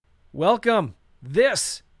Welcome.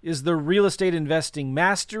 This is the Real Estate Investing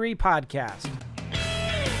Mastery Podcast.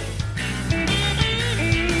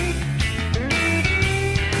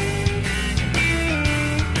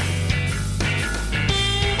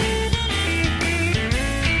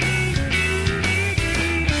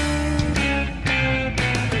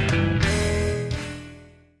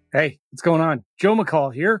 Hey, what's going on? Joe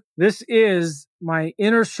McCall here. This is my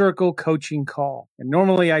Inner Circle coaching call. And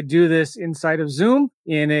normally I do this inside of Zoom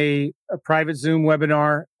in a private Zoom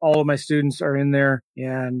webinar. All of my students are in there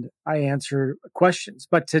and I answer questions.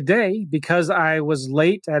 But today, because I was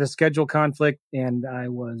late, I had a schedule conflict and I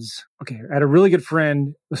had a really good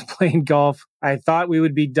friend was playing golf. I thought we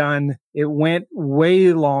would be done. It went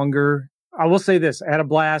way longer. I will say this, I had a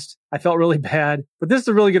blast. I felt really bad, but this is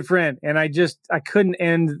a really good friend. And I couldn't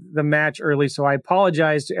end the match early. So I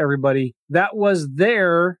apologize to everybody that was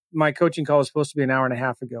there. My coaching call was supposed to be an hour and a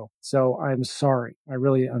half ago. So I'm sorry.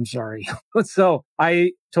 I'm sorry. So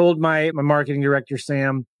I told my marketing director,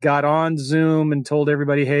 Sam, got on Zoom and told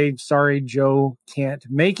everybody, hey, sorry, Joe can't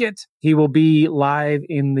make it. He will be live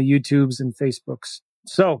in the YouTubes and Facebooks.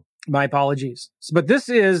 So my apologies. But this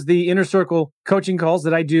is the Inner Circle coaching calls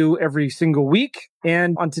that I do every single week.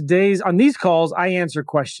 And on these calls, I answer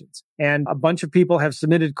questions. And a bunch of people have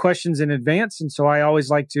submitted questions in advance. And so I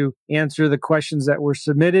always like to answer the questions that were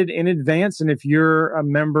submitted in advance. And if you're a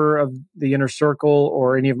member of the Inner Circle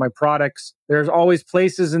or any of my products, there's always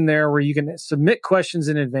places in there where you can submit questions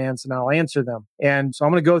in advance and I'll answer them. And so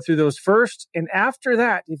I'm going to go through those first. And after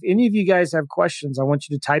that, if any of you guys have questions, I want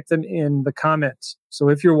you to type them in the comments. So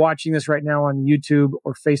if you're watching this right now on YouTube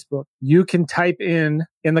or Facebook, you can type in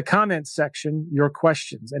the comments section your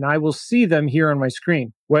questions and I will see them here on my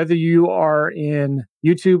screen. Whether you are in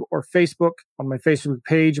YouTube or Facebook, on my Facebook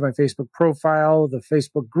page, my Facebook profile, the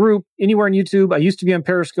Facebook group, anywhere on YouTube. I used to be on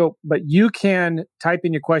Periscope, but you can type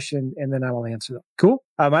in your question and then I will answer them. Cool.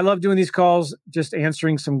 I love doing these calls, just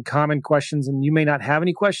answering some common questions. And you may not have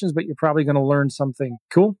any questions, but you're probably going to learn something.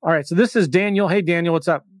 Cool. All right. So this is Daniel. Hey, Daniel, what's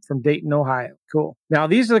up? From Dayton, Ohio. Cool. Now,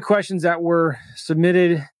 these are the questions that were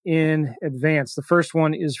submitted in advance. The first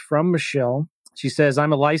one is from Michelle. She says,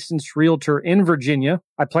 I'm a licensed realtor in Virginia.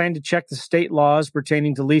 I plan to check the state laws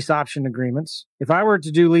pertaining to lease option agreements. If I were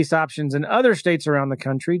to do lease options in other states around the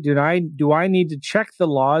country, do I need to check the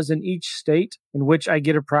laws in each state in which I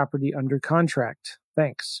get a property under contract?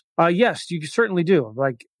 Thanks. Yes, you certainly do.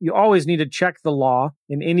 Like, you always need to check the law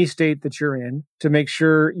in any state that you're in to make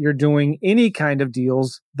sure you're doing any kind of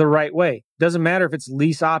deals the right way. Doesn't matter if it's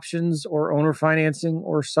lease options or owner financing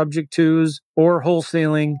or subject tos or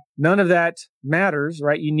wholesaling. None of that matters,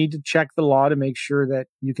 right? You need to check the law to make sure that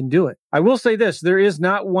you can do it. I will say this, there is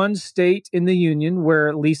not one state in the union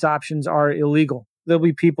where lease options are illegal. There'll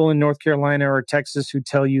be people in North Carolina or Texas who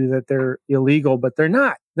tell you that they're illegal, but they're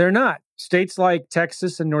not. They're not. States like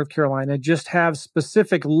Texas and North Carolina just have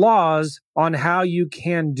specific laws on how you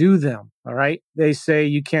can do them. All right. They say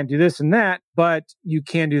you can't do this and that, but you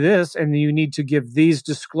can do this. And you need to give these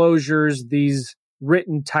disclosures, these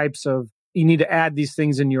written types of, you need to add these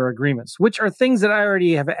things in your agreements, which are things that I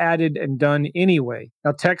already have added and done anyway.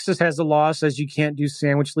 Now, Texas has a law that says you can't do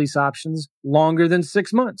sandwich lease options longer than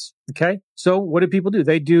 6 months. Okay. So what do people do?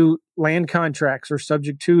 They do land contracts or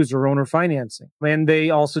subject tos or owner financing. And they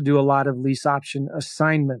also do a lot of lease option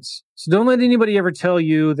assignments. So don't let anybody ever tell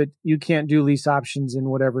you that you can't do lease options in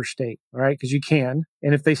whatever state, all right? Because you can.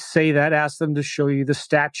 And if they say that, ask them to show you the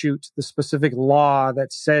statute, the specific law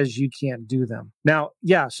that says you can't do them. Now,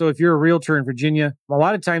 yeah, so if you're a realtor in Virginia, a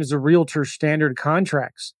lot of times the realtor standard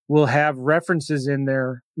contracts will have references in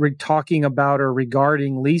there talking about or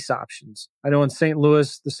regarding lease options. I know in St.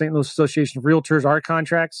 Louis, the St. Louis Association of Realtors, our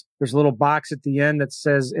contracts, there's a little box at the end that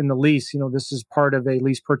says in the lease, this is part of a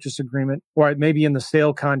lease purchase agreement, or maybe in the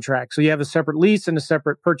sale contract. So you have a separate lease and a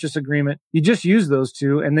separate purchase agreement. You just use those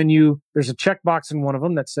two. And then there's a checkbox in one of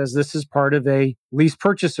them that says this is part of a lease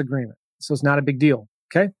purchase agreement. So it's not a big deal.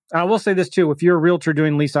 Okay. I will say this too. If you're a realtor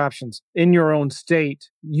doing lease options in your own state,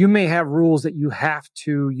 you may have rules that you have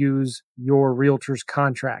to use your realtor's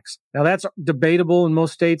contracts. Now that's debatable in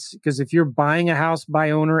most states because if you're buying a house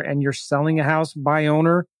by owner and you're selling a house by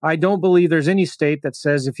owner, I don't believe there's any state that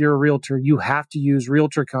says if you're a realtor, you have to use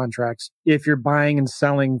realtor contracts if you're buying and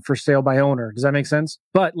selling for sale by owner. Does that make sense?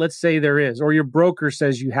 But let's say there is, or your broker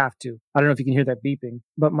says you have to. I don't know if you can hear that beeping,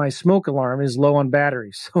 but my smoke alarm is low on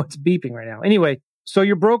batteries, so it's beeping right now. Anyway, so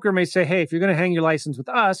your broker may say, hey, if you're going to hang your license with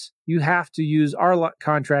us, you have to use our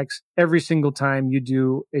contracts every single time you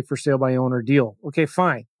do a for sale by owner deal. Okay,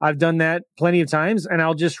 fine. I've done that plenty of times and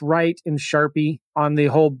I'll just write in Sharpie on the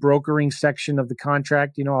whole brokering section of the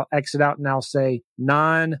contract, I'll exit out and I'll say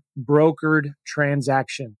non-brokered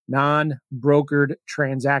transaction, non-brokered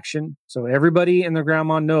transaction. So everybody in the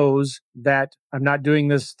grandma knows that I'm not doing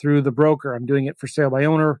this through the broker. I'm doing it for sale by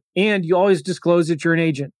owner. And you always disclose that you're an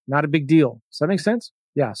agent. Not a big deal. Does that make sense?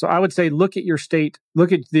 Yeah. So I would say look at your state,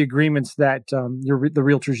 look at the agreements that the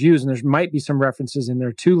realtors use, and there might be some references in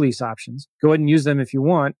there to lease options. Go ahead and use them if you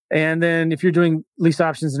want. And then if you're doing lease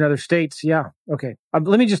options in other states, yeah. Okay.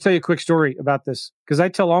 Let me just tell you a quick story about this, because I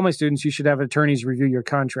tell all my students you should have attorneys review your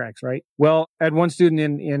contracts, right? Well, I had one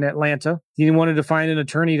student in Atlanta. He wanted to find an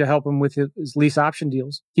attorney to help him with his lease option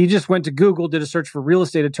deals. He just went to Google, did a search for real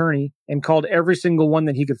estate attorney, and called every single one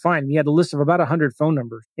that he could find. And he had a list of about 100 phone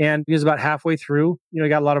numbers. And he was about halfway through. He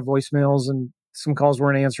got a lot of voicemails and some calls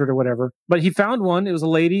weren't answered or whatever. But he found one. It was a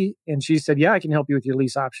lady, and she said, yeah, I can help you with your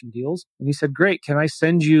lease option deals. And he said, great. Can I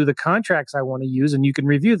send you the contracts I want to use and you can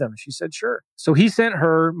review them? She said, sure. So he sent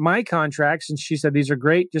her my contracts, and she said, these are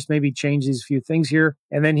great. Just maybe change these few things here.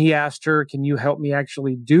 And then he asked her, can you help me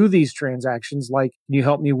actually do these transactions? Like, can you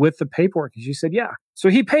help me with the paperwork? And she said, yeah. So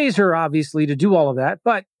he pays her, obviously, to do all of that.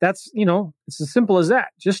 But that's, it's as simple as that.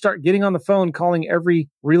 Just start getting on the phone, calling every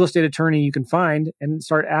real estate attorney you can find, and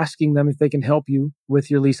start asking them if they can help you with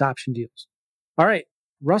your lease option deals. All right.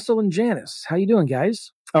 Russell and Janice, how you doing,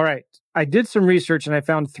 guys? All right. I did some research and I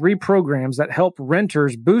found 3 programs that help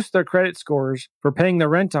renters boost their credit scores for paying their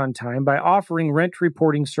rent on time by offering rent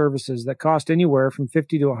reporting services that cost anywhere from $50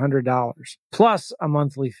 to $100, plus a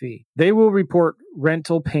monthly fee. They will report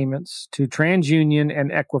rental payments to TransUnion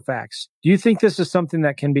and Equifax. Do you think this is something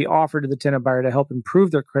that can be offered to the tenant buyer to help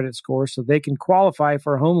improve their credit score so they can qualify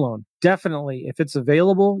for a home loan? Definitely. If it's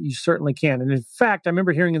available, you certainly can. And in fact, I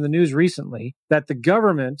remember hearing in the news recently that the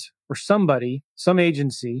government or somebody, some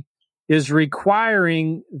agency, is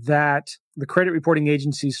requiring that the credit reporting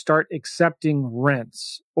agencies start accepting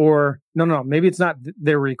rents. Or no, maybe it's not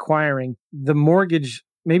they're requiring the mortgage.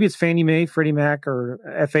 Maybe it's Fannie Mae, Freddie Mac, or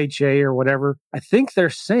FHA or whatever. I think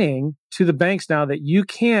they're saying to the banks now that you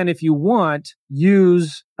can, if you want,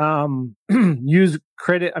 use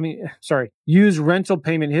use rental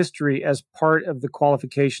payment history as part of the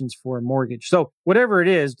qualifications for a mortgage. So whatever it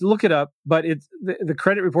is, look it up. But it's the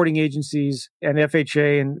credit reporting agencies and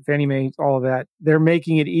FHA and Fannie Mae, all of that, they're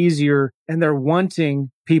making it easier, and they're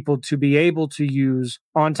wanting people to be able to use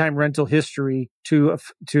on-time rental history to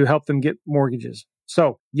help them get mortgages.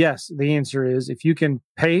 So yes, the answer is if you can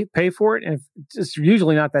pay for it, and if it's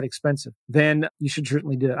usually not that expensive, then you should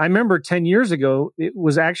certainly do it. I remember 10 years ago, it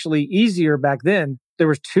was actually easier back then. There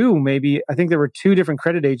was I think there were 2 different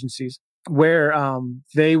credit agencies where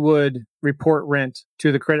they would report rent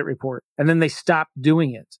to the credit report, and then they stopped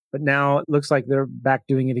doing it. But now it looks like they're back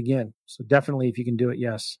doing it again. So definitely, if you can do it,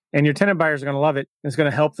 yes. And your tenant buyers are going to love it. It's going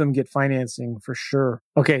to help them get financing for sure.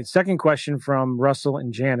 Okay, second question from Russell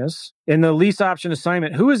and Janice. In the lease option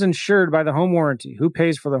assignment, who is insured by the home warranty? Who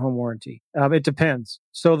pays for the home warranty? It depends.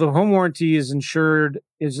 So the home warranty is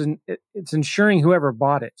it's insuring whoever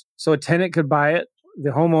bought it. So a tenant could buy it.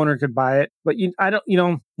 The homeowner could buy it, but you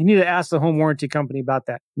need to ask the home warranty company about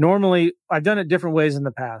that. Normally, I've done it different ways in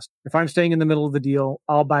the past. If I'm staying in the middle of the deal,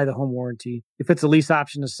 I'll buy the home warranty. If it's a lease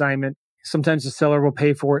option assignment, sometimes the seller will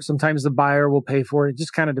pay for it. Sometimes the buyer will pay for it. It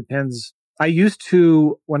just kind of depends. I used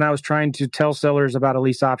to, when I was trying to tell sellers about a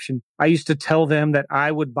lease option, I used to tell them that I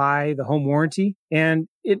would buy the home warranty, and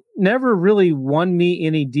it never really won me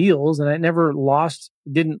any deals, and I never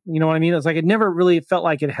didn't, you know what I mean? It's like, it never really felt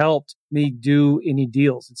like it helped me do any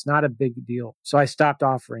deals. It's not a big deal. So I stopped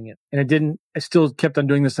offering it, and I still kept on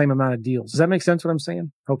doing the same amount of deals. Does that make sense what I'm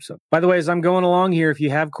saying? Hope so. By the way, as I'm going along here, if you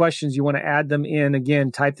have questions, you want to add them in,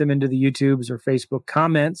 again, type them into the YouTubes or Facebook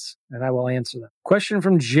comments, and I will answer them. Question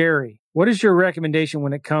from Jerry. What is your recommendation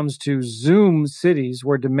when it comes to Zoom cities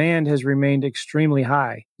where demand has remained extremely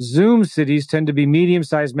high? Zoom cities tend to be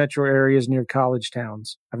medium-sized metro areas near college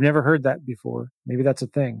towns. I've never heard that before. Maybe that's a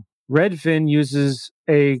thing. Redfin uses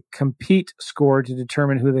a compete score to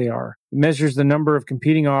determine who they are. It measures the number of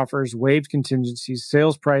competing offers, waived contingencies,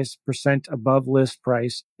 sales price percent above list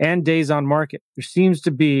price, and days on market. There seems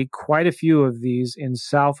to be quite a few of these in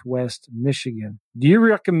Southwest Michigan. Do you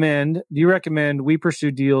recommend we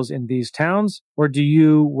pursue deals in these towns, or do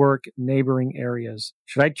you work neighboring areas?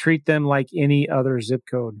 Should I treat them like any other zip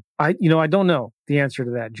code? I don't know the answer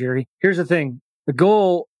to that, Jerry. Here's the thing. The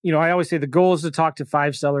goal, I always say the goal is to talk to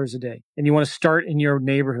 5 sellers a day. And you want to start in your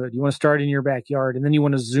neighborhood. You want to start in your backyard, and then you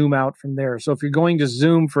want to zoom out from there. So if you're going to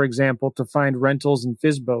Zoom, for example, to find rentals and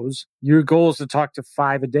FSBOs, your goal is to talk to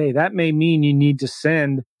 5 a day. That may mean you need to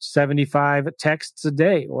send 75 texts a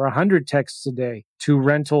day or 100 texts a day to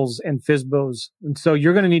rentals and FSBOs. And so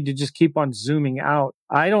you're going to need to just keep on zooming out.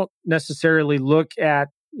 I don't necessarily look at,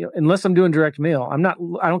 unless I'm doing direct mail,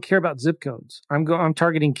 I don't care about zip codes. I'm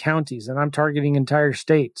targeting counties, and I'm targeting entire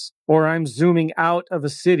states, or I'm zooming out of a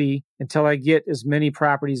city until I get as many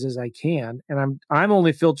properties as I can. And I'm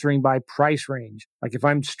only filtering by price range. Like if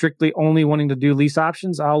I'm strictly only wanting to do lease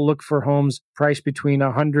options, I'll look for homes priced between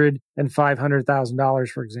 $100,000 and $500,000,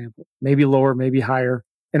 for example, maybe lower, maybe higher.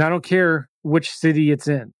 And I don't care which city it's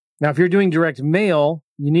in. Now, if you're doing direct mail,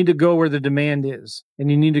 you need to go where the demand is,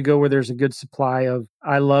 and you need to go where there's a good supply of,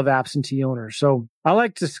 I love absentee owners. So I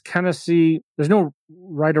like to kind of see, there's no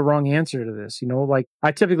right or wrong answer to this. Like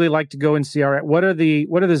I typically like to go and see, all right, what are the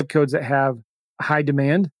zip codes that have high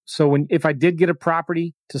demand? So if I did get a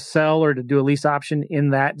property to sell or to do a lease option in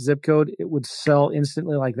that zip code, it would sell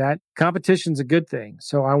instantly like that. Competition's a good thing.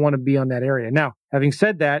 So I want to be on that area. Now, having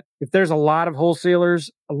said that, if there's a lot of wholesalers,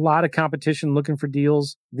 a lot of competition looking for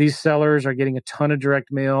deals, these sellers are getting a ton of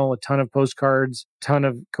direct mail, a ton of postcards, a ton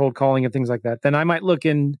of cold calling and things like that, then I might look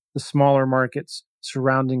in the smaller markets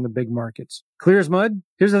surrounding the big markets. Clear as mud.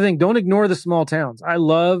 Here's the thing. Don't ignore the small towns. I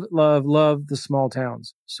love, love, love the small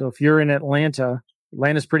towns. So if you're in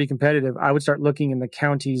Atlanta's pretty competitive. I would start looking in the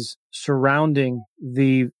counties surrounding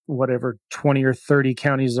the whatever 20 or 30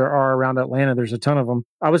 counties there are around Atlanta. There's a ton of them.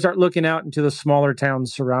 I would start looking out into the smaller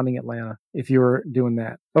towns surrounding Atlanta if you were doing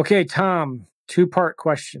that. Okay, Tom, 2-part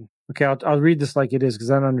question. Okay, I'll read this like it is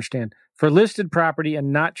because I don't understand. For listed property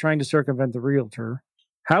and not trying to circumvent the realtor,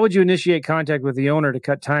 how would you initiate contact with the owner to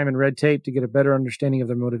cut time and red tape to get a better understanding of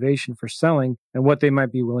their motivation for selling and what they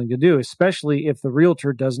might be willing to do, especially if the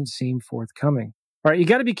realtor doesn't seem forthcoming? All right, you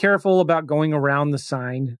got to be careful about going around the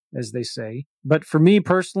sign, as they say. But for me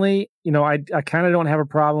personally, I kind of don't have a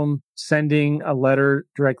problem sending a letter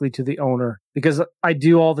directly to the owner because I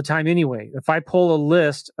do all the time anyway. If I pull a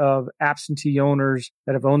list of absentee owners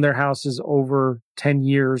that have owned their houses over 10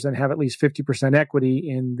 years and have at least 50% equity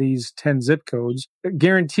in these 10 zip codes,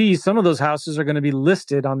 guarantee some of those houses are going to be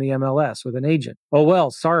listed on the MLS with an agent. Oh,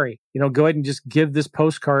 well, sorry. Go ahead and just give this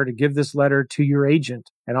postcard or give this letter to your agent,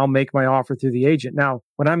 and I'll make my offer through the agent. Now,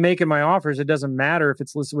 when I'm making my offers, it doesn't matter if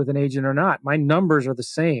it's listed with an agent or not. My numbers are the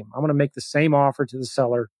same. I'm going to make the same offer to the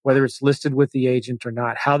seller, whether it's listed with the agent or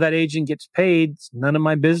not. How that agent gets paid, it's none of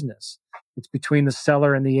my business. It's between the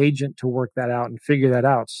seller and the agent to work that out and figure that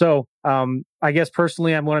out. So I guess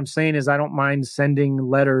personally, what I'm saying is I don't mind sending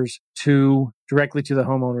letters directly to the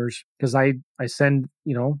homeowners because I send,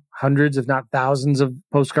 hundreds, if not thousands of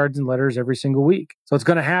postcards and letters every single week. So it's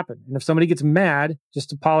going to happen. And if somebody gets mad,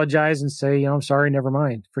 just apologize and say, I'm sorry, never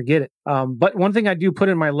mind, forget it. But one thing I do put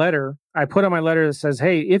in my letter, I put on my letter that says,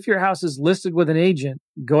 hey, if your house is listed with an agent,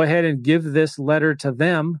 go ahead and give this letter to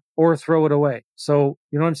them or throw it away. So,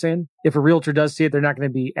 you know what I'm saying? If a realtor does see it, they're not going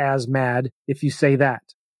to be as mad if you say that.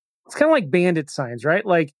 It's kind of like bandit signs, right?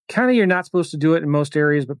 Like kind of you're not supposed to do it in most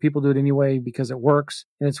areas, but people do it anyway because it works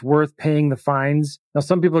and it's worth paying the fines. Now,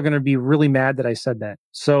 some people are going to be really mad that I said that.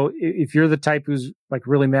 So if you're the type who's like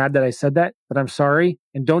really mad that I said that, but I'm sorry,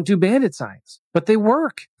 and don't do bandit signs, but they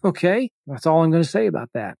work. Okay. That's all I'm going to say about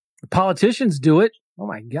that. The politicians do it. Oh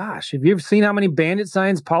my gosh. Have you ever seen how many bandit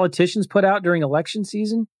signs politicians put out during election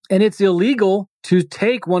season? And it's illegal to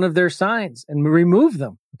take one of their signs and remove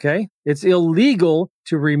them. Okay. It's illegal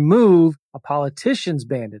to remove a politician's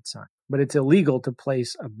bandit sign, but it's illegal to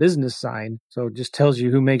place a business sign. So it just tells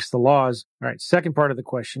you who makes the laws. All right. Second part of the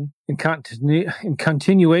question. In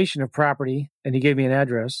continuation of property, and he gave me an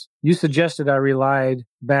address, you suggested I relied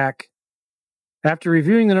back after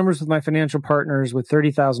reviewing the numbers with my financial partners with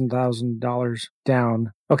 $30,000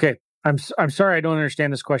 down. Okay. I'm sorry I don't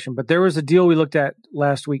understand this question, but there was a deal we looked at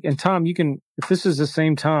last week. And Tom, you can, if this is the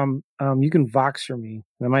same Tom, you can Voxer me.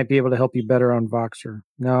 I might be able to help you better on Voxer.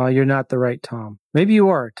 No, you're not the right Tom. Maybe you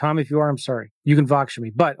are. Tom, if you are, I'm sorry. You can Voxer me.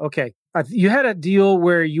 But okay. You had a deal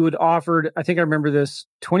where you had offered, I think I remember this,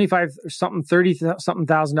 25 or something, 30 something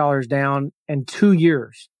 $1,000 down and 2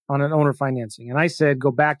 years on an owner financing. And I said,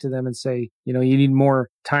 go back to them and say, you need more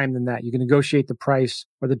time than that. You can negotiate the price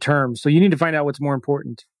or the terms. So you need to find out what's more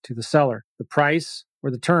important to the seller, the price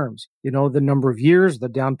or the terms, the number of years, the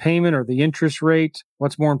down payment or the interest rate.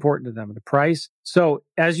 What's more important to them, the price? So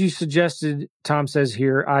as you suggested, Tom says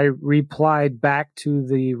here, I replied back to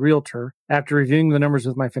the realtor after reviewing the numbers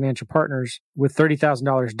with my financial partners with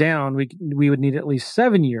 $30,000 down, we would need at least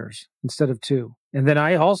 7 years instead of 2. And then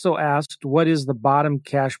I also asked, what is the bottom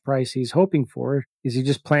cash price he's hoping for? Is he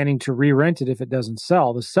just planning to re-rent it if it doesn't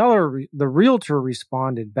sell? The realtor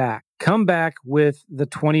responded back, come back with the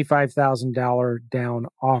 $25,000 down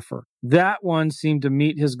offer. That one seemed to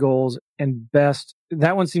meet his goals and best.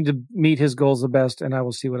 That one seemed to meet his goals the best, and I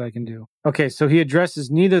will see what I can do. Okay, so he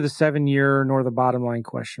addresses neither the 7-year nor the bottom line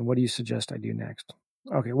question. What do you suggest I do next?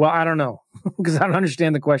 Okay, well, I don't know because I don't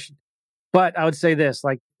understand the question. But I would say this,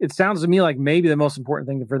 like, it sounds to me like maybe the most important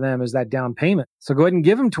thing for them is that down payment. So go ahead and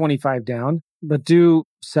give them 25 down, but do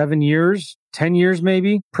 7 years, 10 years,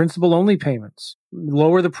 maybe principal only payments,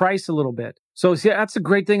 lower the price a little bit. So see, that's a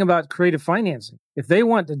great thing about creative financing. If they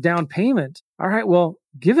want the down payment, all right, well,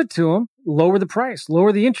 give it to them, lower the price,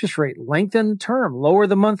 lower the interest rate, lengthen the term, lower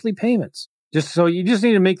the monthly payments. You just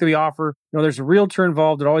need to make the offer. There's a realtor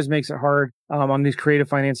involved. It always makes it hard on these creative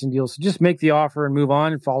financing deals. So just make the offer and move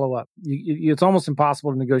on and follow up. It's almost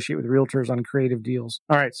impossible to negotiate with realtors on creative deals.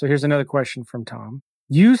 All right. So here's another question from Tom.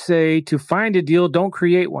 You say to find a deal, don't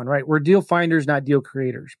create one, right? We're deal finders, not deal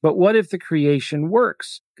creators. But what if the creation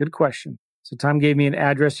works? Good question. So Tom gave me an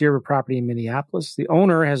address here of a property in Minneapolis. The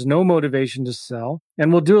owner has no motivation to sell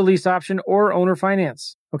and will do a lease option or owner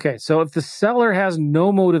finance. Okay. So if the seller has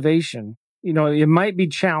no motivation, it might be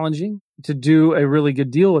challenging to do a really good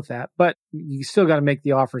deal with that, but you still got to make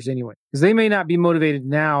the offers anyway, because they may not be motivated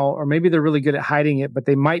now, or maybe they're really good at hiding it, but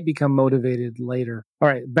they might become motivated later. All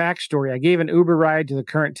right. Backstory. I gave an Uber ride to the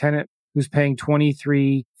current tenant who's paying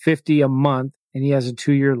 $23.50 a month, and he has a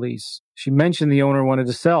 2-year lease. She mentioned the owner wanted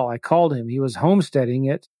to sell. I called him. He was homesteading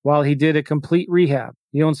it while he did a complete rehab.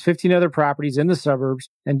 He owns 15 other properties in the suburbs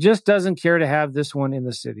and just doesn't care to have this one in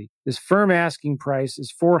the city. His firm asking price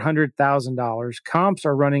is $400,000. Comps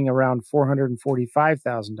are running around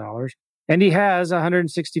 $445,000. And he has a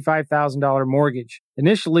 $165,000 mortgage.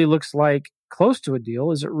 Initially looks like close to a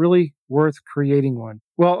deal. Is it really worth creating one?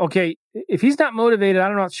 Well, okay, if he's not motivated,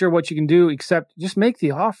 I'm not sure what you can do except just make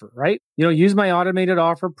the offer, right? Use my automated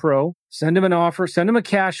offer pro, send him an offer, send him a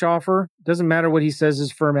cash offer. Doesn't matter what he says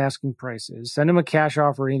his firm asking price is. Send him a cash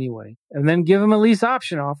offer anyway, and then give him a lease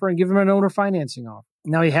option offer and give him an owner financing offer.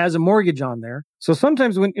 Now he has a mortgage on there. So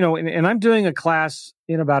sometimes when, and I'm doing a class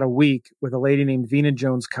in about a week with a lady named Vina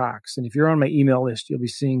Jones Cox. And if you're on my email list, you'll be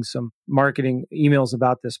seeing some marketing emails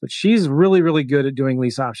about this, but she's really, really good at doing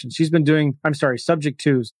lease options. She's been doing, subject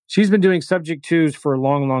twos. She's been doing subject twos for a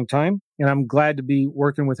long, long time. And I'm glad to be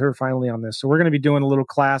working with her finally on this. So we're going to be doing a little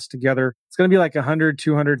class together. It's going to be like $100,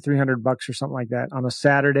 $200, $300 or something like that on a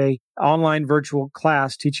Saturday online virtual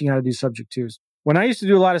class teaching how to do subject twos. When I used to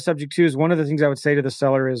do a lot of subject twos, one of the things I would say to the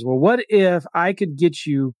seller is, well, what if I could get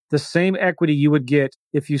you the same equity you would get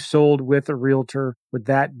if you sold with a realtor? Would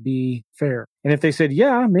that be fair? And if they said,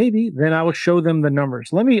 yeah, maybe, then I will show them the numbers.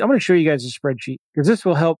 I'm going to show you guys a spreadsheet because this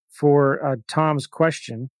will help for Tom's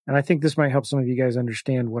question. And I think this might help some of you guys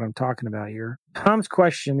understand what I'm talking about here. Tom's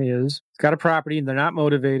question is, it's got a property and they're not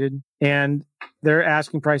motivated and their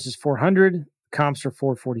asking price is $400. Comps are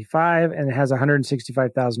 $445, and it has a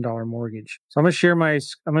 $165,000 mortgage. So I'm going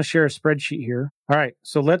to share a spreadsheet here. All right.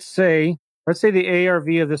 So let's say the ARV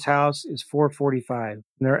of this house is $445, and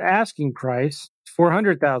their asking price is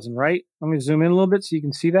 $400,000, right? Let me zoom in a little bit so you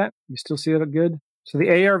can see that. You still see that good? So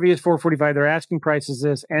the ARV is $445. Their asking price is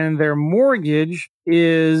this, and their mortgage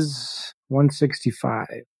is $165.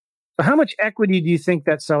 So how much equity do you think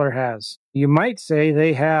that seller has? You might say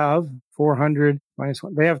they have 400 minus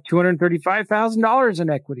 1. They have $235,000 in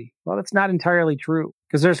equity. Well, that's not entirely true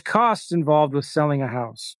because there's costs involved with selling a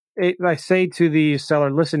house. I say to the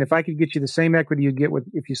seller, listen, if I could get you the same equity you'd get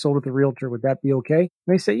if you sold with a realtor, would that be okay? And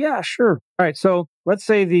they say, yeah, sure. All right. So let's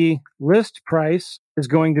say the list price is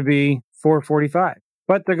going to be $445.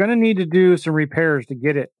 But they're going to need to do some repairs to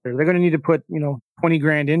get it there. They're going to need to put,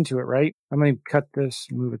 $20,000 into it, right? I'm going to cut this,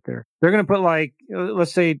 move it there. They're going to put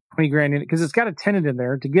let's say $20,000 in it because it's got a tenant in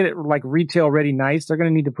there to get it like retail ready nice. They're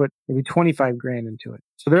going to need to put maybe $25,000 into it.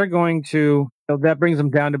 So they're going to, that brings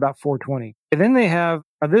them down to about $420,000. And then they have,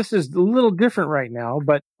 this is a little different right now,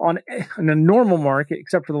 but in a normal market,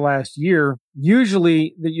 except for the last year,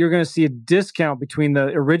 usually that you're going to see a discount between the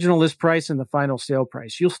original list price and the final sale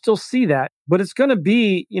price. You'll still see that, but it's going to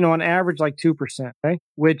be, on average, like 2%, okay?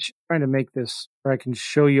 Which, trying to make this where I can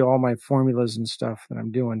show you all my formulas and stuff that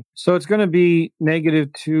I'm doing. So it's going to be negative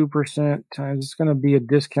 2% times, it's going to be a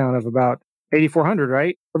discount of about $8,400,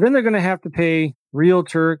 right? Well, then they're going to have to pay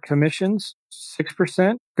realtor commissions,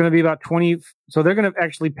 6%. Going to be about 20. So they're going to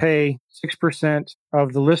actually pay 6%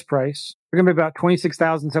 of the list price. They're going to be about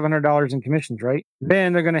 $26,700 in commissions, right?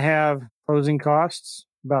 Then they're going to have closing costs,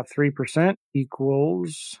 about 3%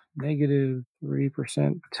 equals negative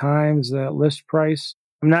 3% times that list price.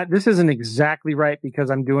 This isn't exactly right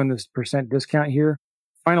because I'm doing this percent discount here.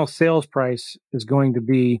 Final sale price will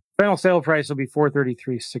be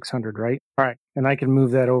 433,600, right? All right. And I can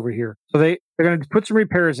move that over here. So they're going to put some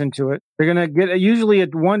repairs into it. They're going to get usually a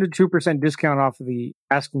 1 to 2% discount off of the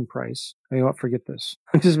asking price. You know what? Forget this.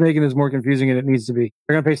 I'm just making this more confusing than it needs to be.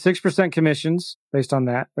 They're going to pay 6% commissions based on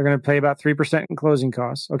that. They're going to pay about 3% in closing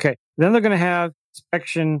costs. Okay. Then they're going to have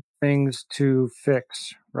inspection things to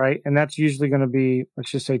fix, right? And that's usually going to be,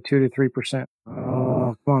 let's just say 2 to 3%.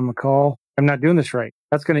 Oh, come on, McCall. I'm not doing this right.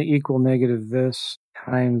 That's going to equal negative this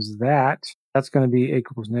times that. That's going to be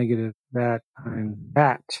equals negative that times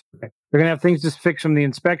that. Okay. They're going to have things to fix from the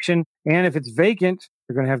inspection. And if it's vacant,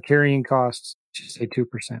 they're going to have carrying costs, just say 2%.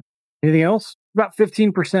 Anything else? About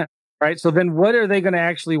 15%, right? So then what are they going to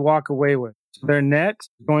actually walk away with? So their net is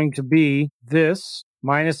going to be this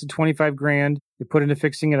minus the 25 grand they put into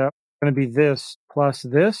fixing it up. It's going to be this plus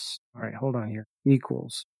this. All right, hold on here.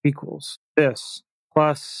 Equals this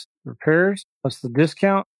plus repairs, plus the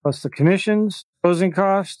discount, plus the commissions, closing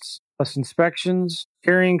costs, plus inspections,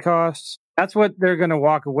 carrying costs. That's what they're going to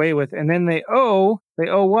walk away with. And then they owe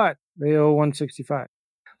what? They owe 165.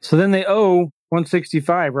 So then they owe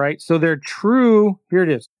 165, right? So here it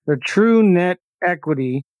is. Their true net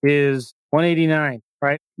equity is 189,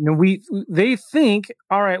 right? Now they think,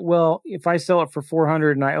 all right, well, if I sell it for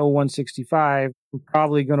 400 and I owe 165, I'm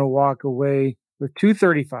probably going to walk away with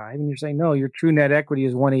 235. And you're saying, no, your true net equity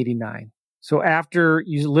is 189. So after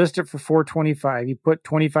you list it for 425, you put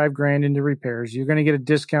 25 grand into repairs, you're going to get a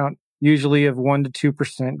discount usually of 1 to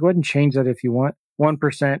 2%. Go ahead and change that if you want.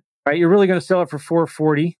 1%, right? You're really going to sell it for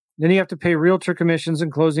 440. Then you have to pay realtor commissions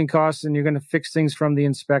and closing costs, and you're going to fix things from the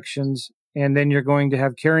inspections. And then you're going to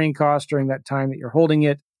have carrying costs during that time that you're holding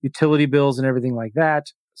it, utility bills and everything like that.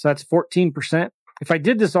 So that's 14%. If I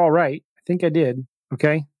did this all right, I think I did.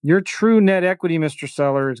 Okay. Your true net equity, Mr.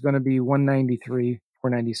 Seller, is going to be 193,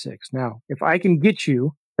 496. Now, if I can get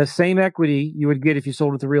you the same equity you would get if you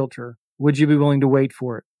sold with a realtor, would you be willing to wait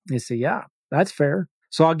for it? They say, yeah, that's fair.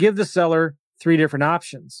 So I'll give the seller 3 different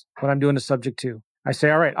options when I'm doing a subject to. I say,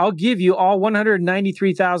 all right, I'll give you all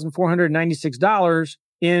 $193,496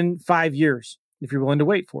 in 5 years if you're willing to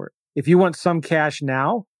wait for it. If you want some cash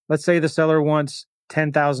now, let's say the seller wants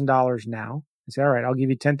 $10,000 now. I say, all right, I'll give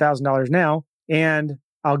you $10,000 now. And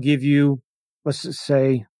I'll give you, let's just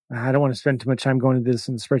say, I don't want to spend too much time going into this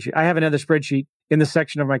in the spreadsheet. I have another spreadsheet in the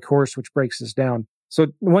section of my course which breaks this down. So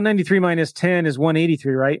 193 minus 10 is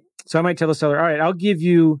 183, right? So I might tell the seller, all right, I'll give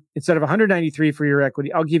you, instead of 193 for your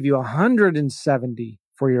equity, I'll give you 170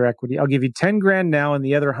 for your equity. I'll give you 10 grand now and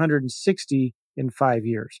the other 160 in 5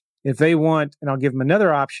 years. If they want, and I'll give them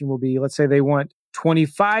another option will be, let's say they want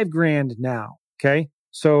 25 grand now. Okay.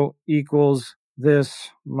 So equals this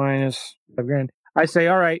minus 5 grand. I say,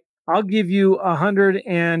 all right, I'll give you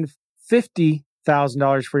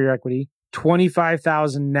 $150,000 for your equity,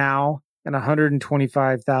 25,000 now, and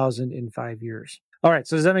 125,000 in 5 years. All right.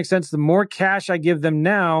 So does that make sense? The more cash I give them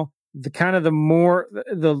now, the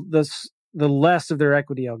less of their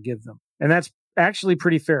equity I'll give them. And that's actually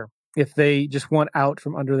pretty fair. If they just want out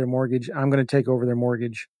from under their mortgage, I'm going to take over their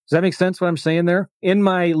mortgage. Does that make sense what I'm saying there? In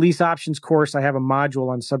my lease options course, I have a module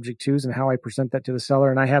on subject twos and how I present that to the seller.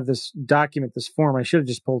 And I have this document, this form, I should have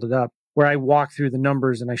just pulled it up, where I walk through the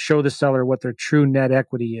numbers and I show the seller what their true net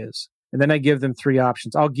equity is. And then I give them 3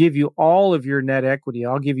 options. I'll give you all of your net equity.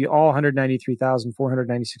 I'll give you all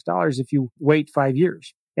 $193,496 if you wait 5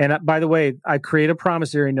 years. And by the way, I create a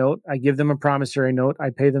promissory note. I give them a promissory note. I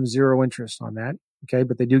pay them 0 interest on that. Okay.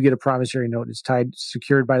 But they do get a promissory note. It's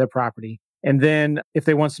secured by the property. And then if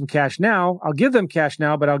they want some cash now, I'll give them cash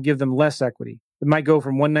now, but I'll give them less equity. It might go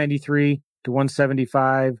from 193 to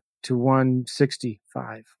 175 to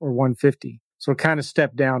 165 or 150. So it kind of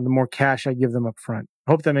step down the more cash I give them up front.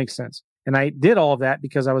 I hope that makes sense. And I did all of that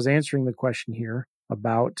because I was answering the question here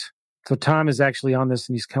so Tom is actually on this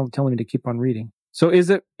and he's telling me to keep on reading. So is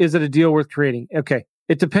it a deal worth creating? Okay.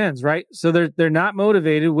 It depends, right? So they're not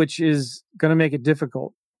motivated, which is going to make it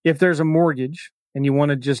difficult. If there's a mortgage and you want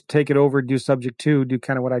to just take it over, do subject to, do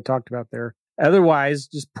kind of what I talked about there. Otherwise,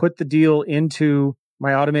 just put the deal into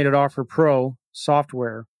my Automated Offer Pro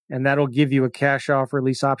software, and that'll give you a cash offer,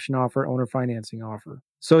 lease option offer, owner financing offer.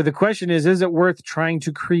 So the question is it worth trying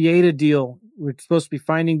to create a deal? We're supposed to be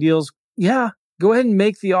finding deals. Yeah, go ahead and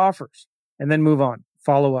make the offers and then move on,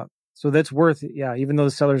 follow up. So that's worth it. Yeah, even though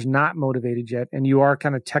the seller's not motivated yet, and you are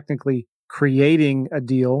kind of technically creating a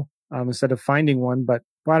deal instead of finding one, but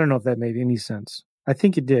I don't know if that made any sense. I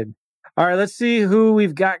think it did. All right, let's see who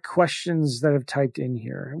we've got questions that have typed in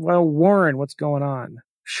here. Well, Warren, what's going on?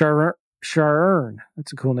 Sharon,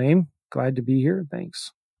 that's a cool name. Glad to be here.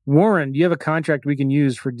 Thanks. Warren, do you have a contract we can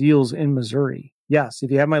use for deals in Missouri? Yes, if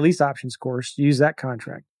you have my lease options course, use that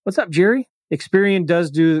contract. What's up, Jerry?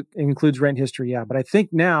 Experian includes rent history, yeah. But I think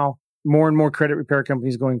now more and more credit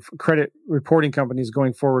reporting companies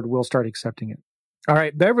going forward will start accepting it. All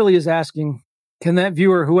right, Beverly is asking, can that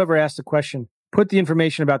viewer, whoever asked the question, put the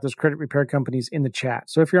information about those credit repair companies in the chat?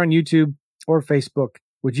 So if you're on YouTube or Facebook,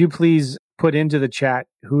 would you please put into the chat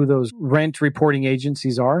who those rent reporting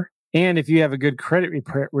agencies are? And if you have a good credit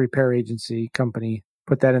repair agency company,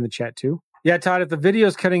 put that in the chat too. Yeah, Todd, if the video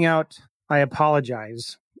is cutting out, I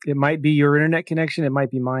apologize. It might be your internet connection. It might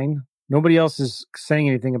be mine. Nobody else is saying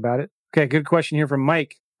anything about it. Okay, good question here from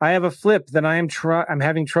Mike. I have a flip that I'm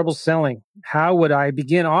having trouble selling. How would I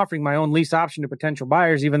begin offering my own lease option to potential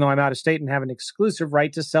buyers, even though I'm out of state and have an exclusive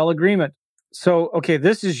right to sell agreement? So, okay,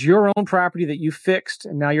 this is your own property that you fixed,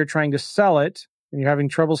 and now you're trying to sell it, and you're having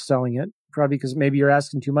trouble selling it, probably because maybe you're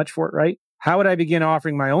asking too much for it, right? How would I begin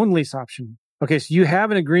offering my own lease option? Okay, so you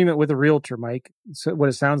have an agreement with a realtor, Mike. So what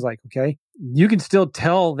it sounds like, okay? You can still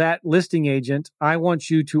tell that listing agent, I want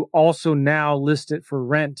you to also now list it for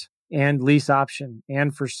rent and lease option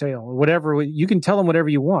and for sale, or whatever. You can tell them whatever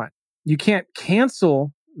you want. You can't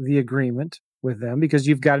cancel the agreement with them because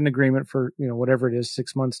you've got an agreement for, whatever it is,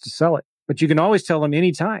 6 months to sell it. But you can always tell them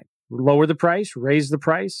anytime, lower the price, raise the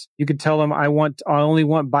price. You could tell them, I only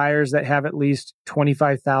want buyers that have at least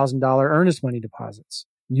 $25,000 earnest money deposits.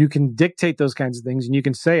 You can dictate those kinds of things, and you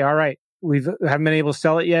can say, all right, haven't been able to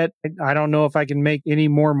sell it yet. I don't know if I can make any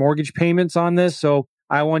more mortgage payments on this. So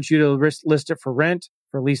I want you to list it for rent,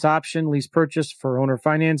 for lease option, lease purchase, for owner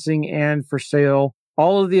financing, and for sale,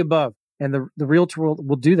 all of the above. And the realtor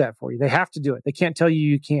will do that for you. They have to do it. They can't tell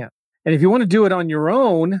you can't. And if you want to do it on your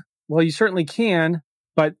own, well, you certainly can,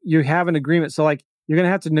 but you have an agreement. So you're going to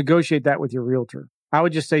have to negotiate that with your realtor. I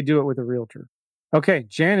would just say do it with a realtor. Okay,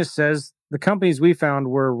 Janice says, the companies we found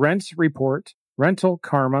were Rent Report, Rental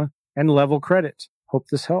Karma, and Level Credit. Hope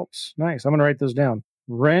this helps. Nice. I'm going to write those down.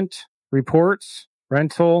 Rent Reports,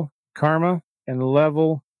 Rental Karma, and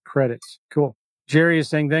Level Credits. Cool. Jerry is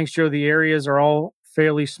saying, thanks, Joe. The areas are all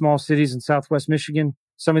fairly small cities in Southwest Michigan.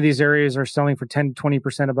 Some of these areas are selling for 10 to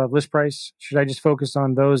 20% above list price. Should I just focus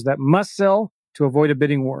on those that must sell to avoid a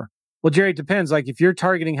bidding war? Well, Jerry, it depends. If you're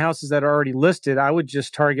targeting houses that are already listed, I would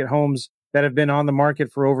just target homes that have been on the market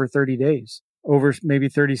for over 30 days, over maybe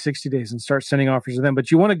 30, 60 days, and start sending offers to them. But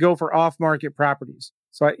you want to go for off-market properties.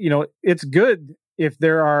 So, it's good if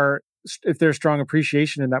there's strong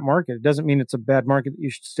appreciation in that market. It doesn't mean it's a bad market that you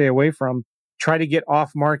should stay away from. Try to get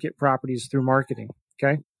off-market properties through marketing.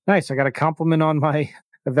 Okay. Nice. I got a compliment on my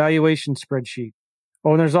evaluation spreadsheet.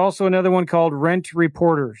 Oh, and there's also another one called Rent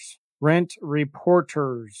Reporters. Rent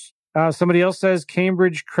Reporters. Somebody else says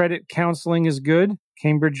Cambridge Credit Counseling is good.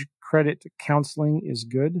 Cambridge Credit Counseling is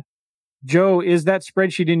good. Joe, is that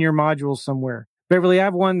spreadsheet in your module somewhere? Beverly, I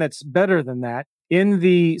have one that's better than that. In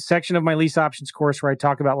the section of my lease options course where I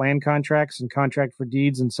talk about land contracts and contract for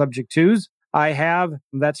deeds and subject tos, I have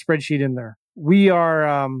that spreadsheet in there.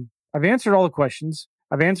 I've answered all the questions.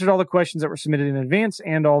 I've answered all the questions that were submitted in advance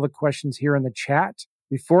and all the questions here in the chat.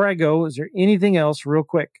 Before I go, is there anything else real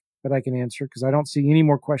quick that I can answer? Because I don't see any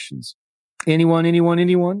more questions.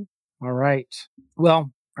 Anyone? All right.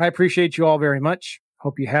 Well, I appreciate you all very much.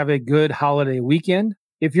 Hope you have a good holiday weekend.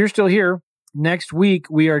 If you're still here, next week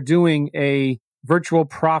we are doing a Virtual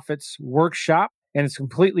Profits workshop, and it's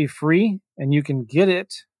completely free, and you can get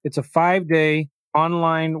it. It's a 5-day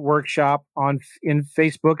online workshop in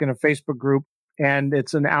Facebook, in a Facebook group, and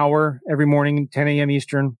it's an hour every morning, 10 a.m.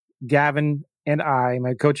 Eastern. Gavin and I,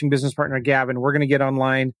 my coaching business partner, Gavin, we're going to get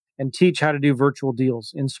online and teach how to do virtual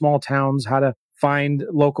deals in small towns, how to find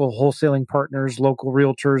local wholesaling partners, local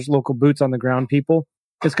realtors, local boots on the ground people.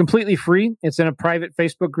 It's completely free. It's in a private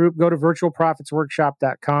Facebook group. Go to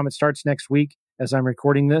virtualprofitsworkshop.com. It starts next week as I'm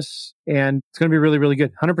recording this, and it's going to be really, really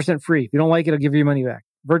good. 100% free. If you don't like it, I'll give you your money back.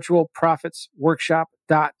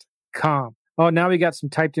 virtualprofitsworkshop.com. Oh, now we got some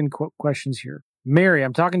typed in questions here. Mary,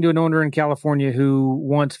 I'm talking to an owner in California who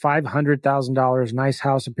wants $500,000. Nice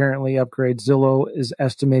house, apparently upgrade. Zillow is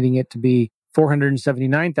estimating it to be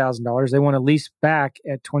 $479,000. They want to lease back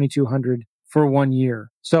at $2,200 for 1 year.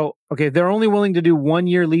 So, okay, they're only willing to do 1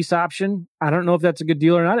 year lease option. I don't know if that's a good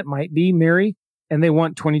deal or not. It might be, Mary, and they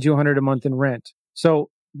want $2,200 a month in rent. So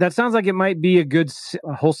that sounds like it might be a good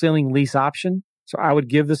wholesaling lease option. So I would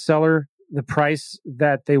give the seller the price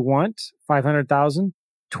that they want, $500,000,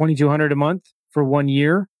 $2,200 a month for 1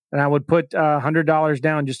 year. And I would put $100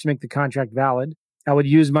 down just to make the contract valid. I would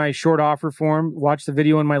use my short offer form, watch the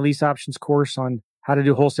video in my lease options course on how to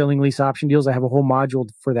do wholesaling lease option deals. I have a whole module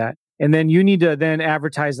for that. And then you need to then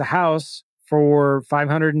advertise the house for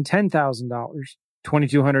 $510,000.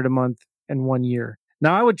 $2,200 a month and 1 year.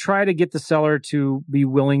 Now, I would try to get the seller to be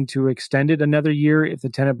willing to extend it another year if the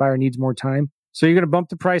tenant buyer needs more time. So you're going to bump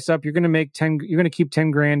the price up. You're going to keep 10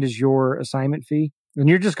 grand as your assignment fee. And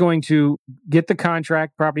you're just going to get the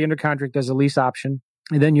property under contract as a lease option.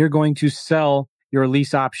 And then you're going to sell your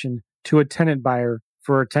lease option to a tenant buyer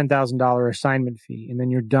for a $10,000 assignment fee. And then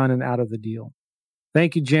you're done and out of the deal.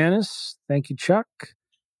 Thank you, Janice. Thank you, Chuck.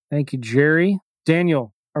 Thank you, Jerry.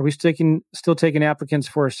 Daniel, are we still taking applicants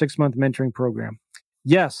for a 6-month mentoring program?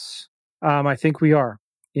 Yes, I think we are.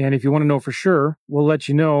 And if you want to know for sure, we'll let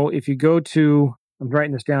you know if you go to, I'm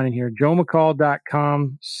writing this down in here,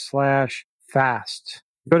 joemccall.com/fast.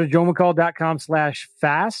 Go to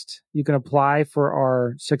joemccall.com/fast. You can apply for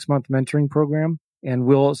our 6-month mentoring program, and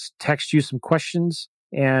we'll text you some questions.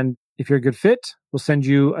 And if you're a good fit, we'll send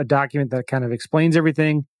you a document that kind of explains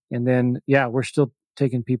everything. And then, we're still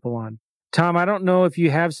taking people on. Tom, I don't know if you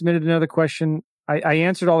have submitted another question. I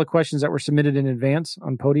answered all the questions that were submitted in advance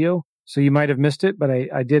on Podio, so you might have missed it, but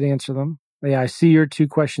I did answer them. Yeah, I see your 2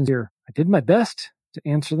 questions here. I did my best to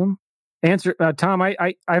answer them. Tom,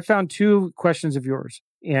 I found 2 questions of yours,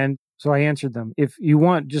 and so I answered them. If you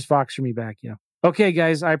want, just Voxer me back. Yeah. Okay,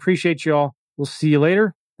 guys, I appreciate you all. We'll see you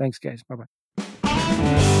later. Thanks, guys. Bye-bye.